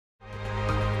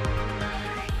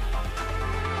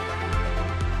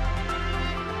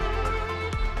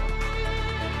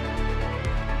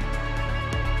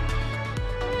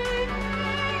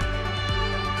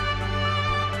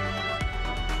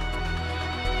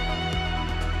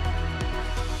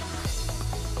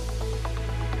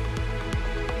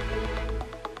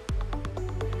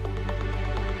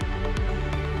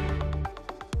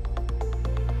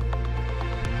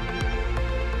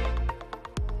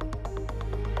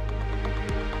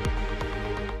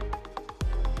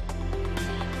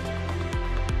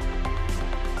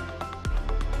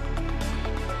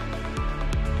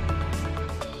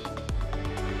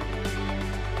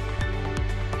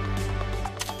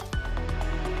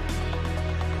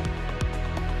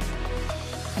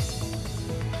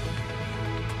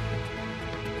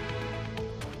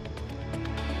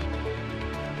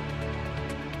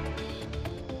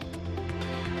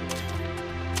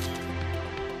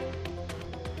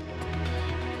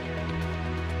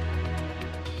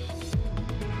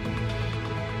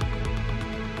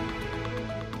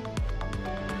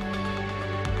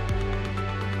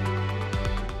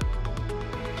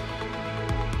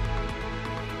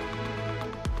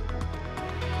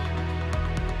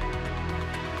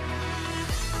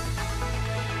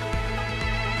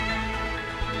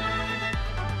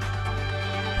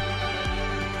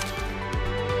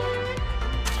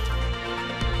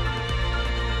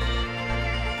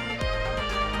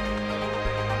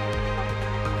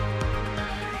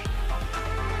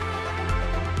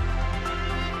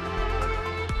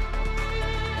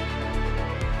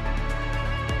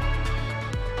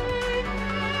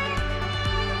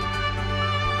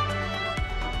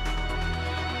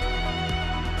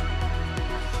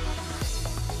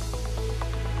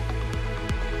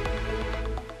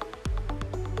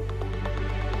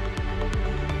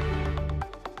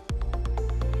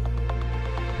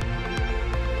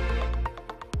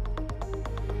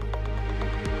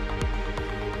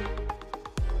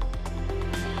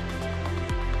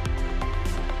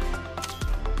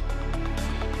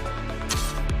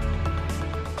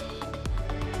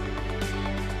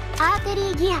アーテリ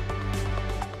ーギア。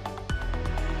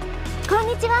こん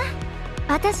にちは。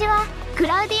私はク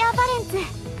ラウディア・バレンツ。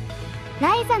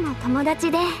ライザの友達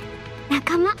で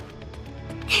仲間。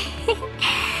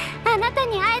あなた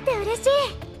に会えて嬉し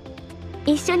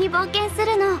い。一緒に冒険す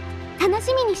るの楽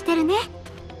しみにしてるね。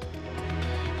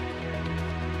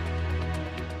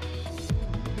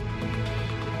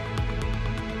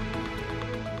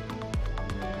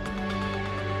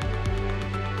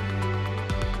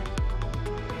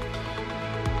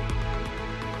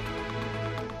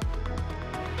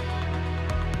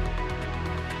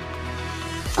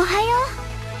おはよ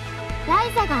う。ラ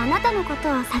イザがあなたのこと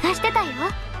を探してたよ。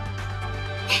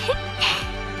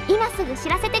今すぐ知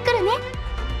らせてくるね。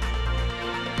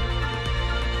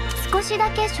少し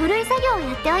だけ書類作業を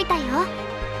やっておいたよ。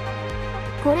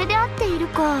これで合っている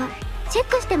かチェッ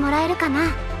クしてもらえるか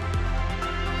な。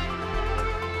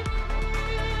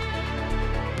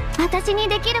私に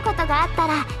できることがあった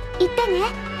ら言ってね。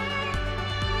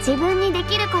自分にで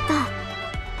きること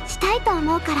したいと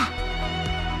思うから。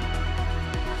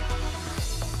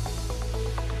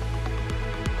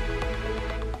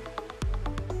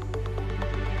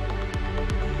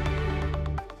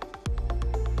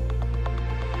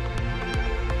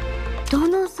ど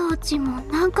の装置も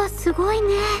なんかすごい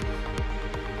ね。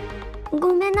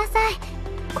ごめんなさい。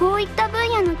こういった分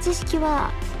野の知識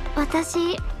は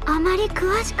私あまり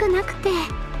詳しくなくて。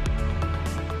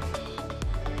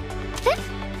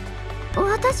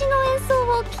私の演奏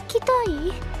を聞きた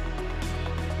い？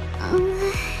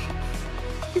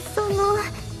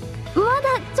ま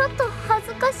だちょっと恥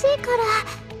ずかしいか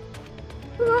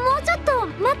ら、もうちょっと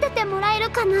待っててもらえる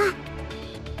かな。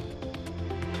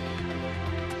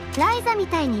ライザみ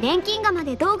たいに錬金釜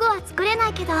で道具は作れな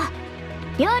いけど、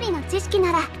料理の知識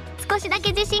なら少しだ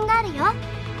け自信があるよ。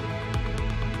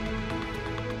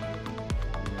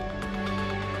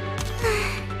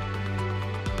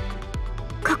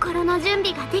心の準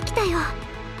備ができたよ。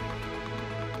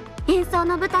演奏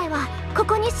の舞台はこ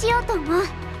こにしようと思う。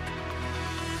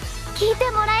聞い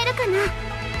てもらえるかな。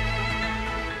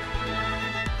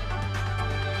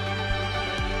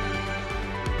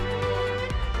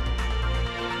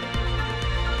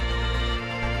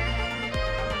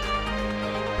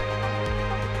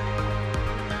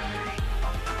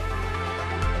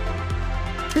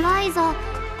ライザ、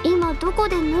今どこ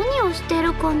で何をして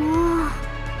るかな。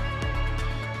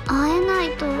会えな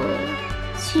いと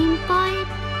心配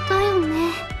だよ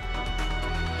ね。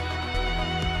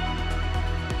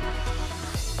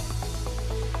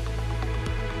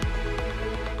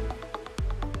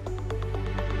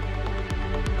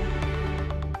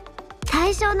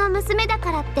大将の娘だ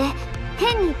からって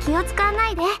変に気を使わな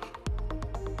いで。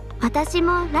私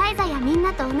もライザやみん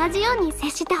なと同じように接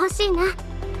してほしいな。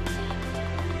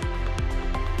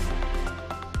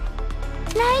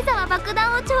ライザは爆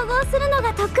弾を調合するの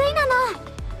が得意なの。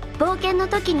冒険の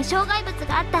時に障害物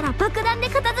があったら爆弾で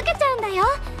片付けちゃうんだよ。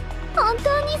本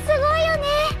当にすごいよね。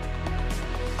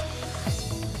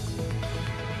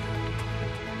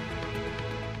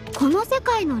この世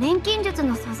界の錬金術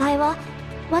の素材は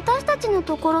私たちの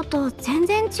ところと全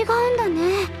然違うんだ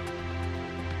ね。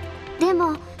で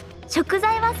も食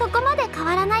材はそこまで変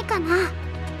わらないかな。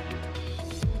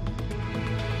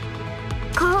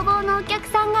工房のお客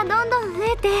さんがどんどん増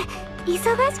えて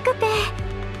忙しくて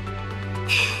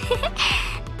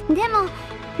でも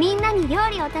みんなに料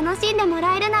理を楽しんでも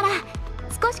らえるなら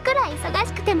少しくらい忙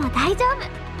しくても大丈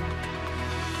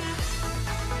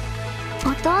夫。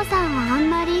お父さんはあん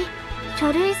まり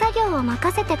書類作業を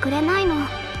任せてくれないの。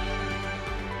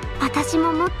私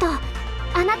ももっと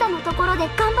あなたのところで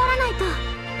頑張らないと。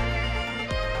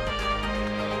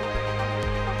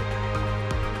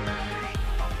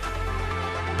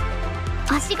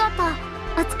お仕事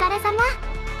お疲れ様。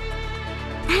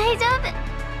大丈夫。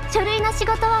書類の仕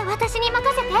事は私に任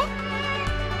せて。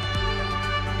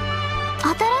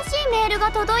新しいメール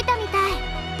が届いたみたい。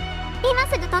今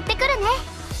すぐ取ってくるね。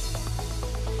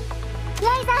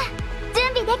ライザ、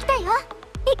準備できたよ。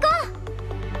行こ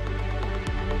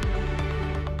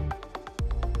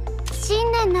う。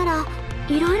新年なら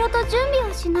いろいろと準備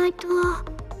をしないと。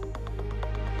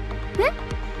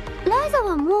ライザ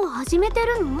はもう始めて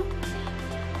るの？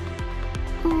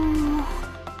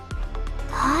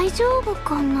大丈夫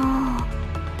かな。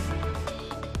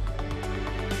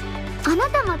あな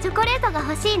たもチョコレートが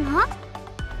欲しいの？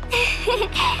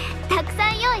たくさ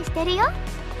ん用意してるよ。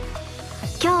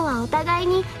今日はお互い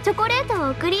にチョコレート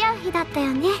を送り合う日だった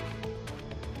よね。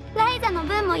ライザの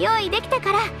分も用意できた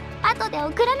から後で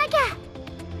送らなきゃ。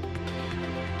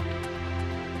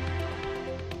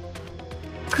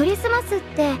クリスマスっ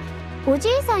ておじ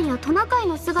いさんやトナカイ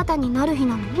の姿になる日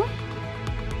なの？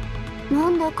な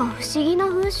んだか不思議な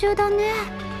風習だね。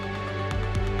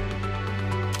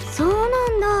そうな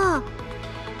んだ。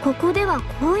ここでは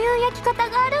こういう焼き方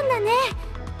があるんだね。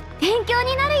勉強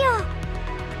になるよ。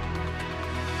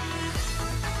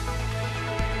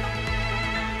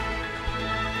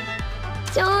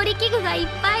調理器具がいっ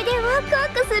ぱいでワクワ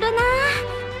クするな。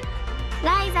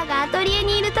ライザがアトリエ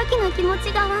にいる時の気持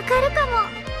ちがわかるかも。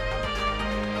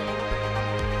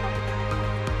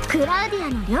クラウディア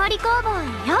の料理工房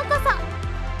へようこそな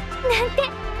んて。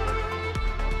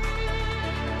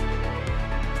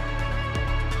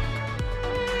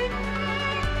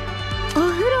お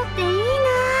風呂っていいな。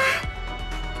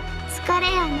疲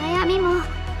れや悩みも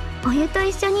お湯と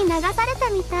一緒に流された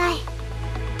みたい。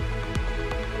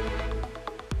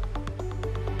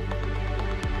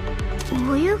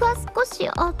お湯が少し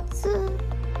熱。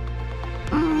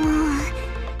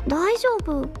大丈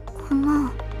夫か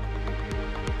な。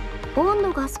温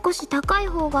度が少し高い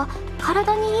方が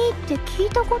体にいいって聞い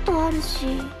たことある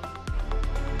し。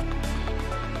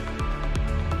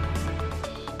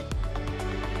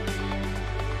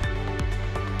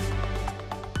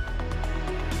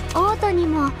オートに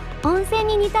も温泉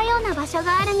に似たような場所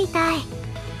があるみたい。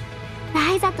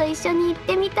ライザと一緒に行っ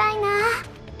てみたいな。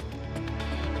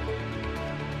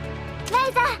ラ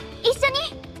イザ、一緒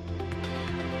に。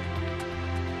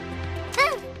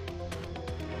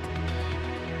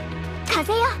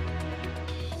風よ、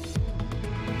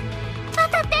当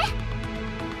たって。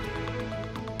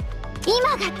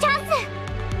今がチャン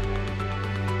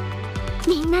ス。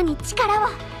みんなに力を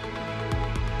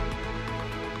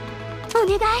お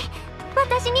願い。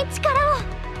私に力を。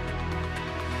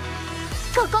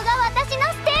ここが私の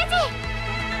ステージ。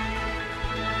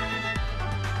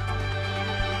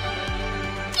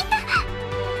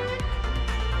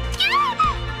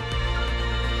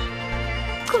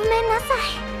ごめんなさい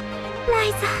ラ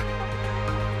イザ。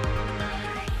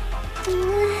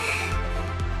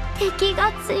敵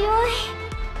が強い。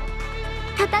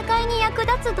戦いに役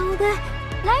立つ道具ラ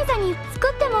イザに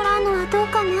作ってもらうのはどう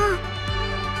かな。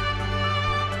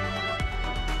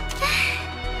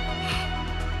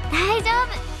大丈夫、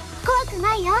怖く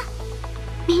ないよ。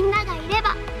みんながいれ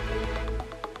ば。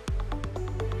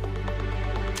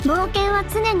冒険は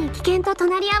常に危険と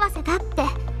隣り合わせだって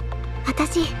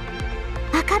私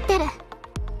分かってる。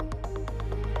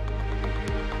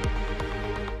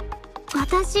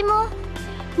私も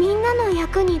みんなの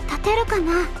役に立てるか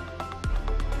な。あり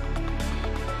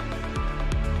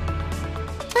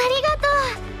がと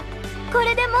う。こ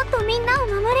れでもっとみんなを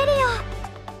守れるよ。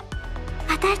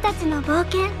私たちの冒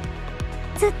険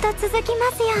ずっと続き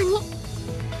ますように。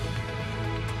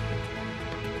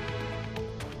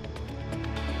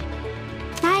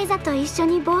ライザと一緒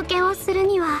に冒険をする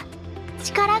には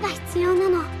力が必要な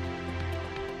の。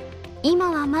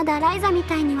今はまだライザみ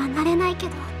たいにはなれないけ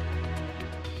ど、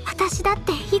私だっ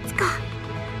ていつか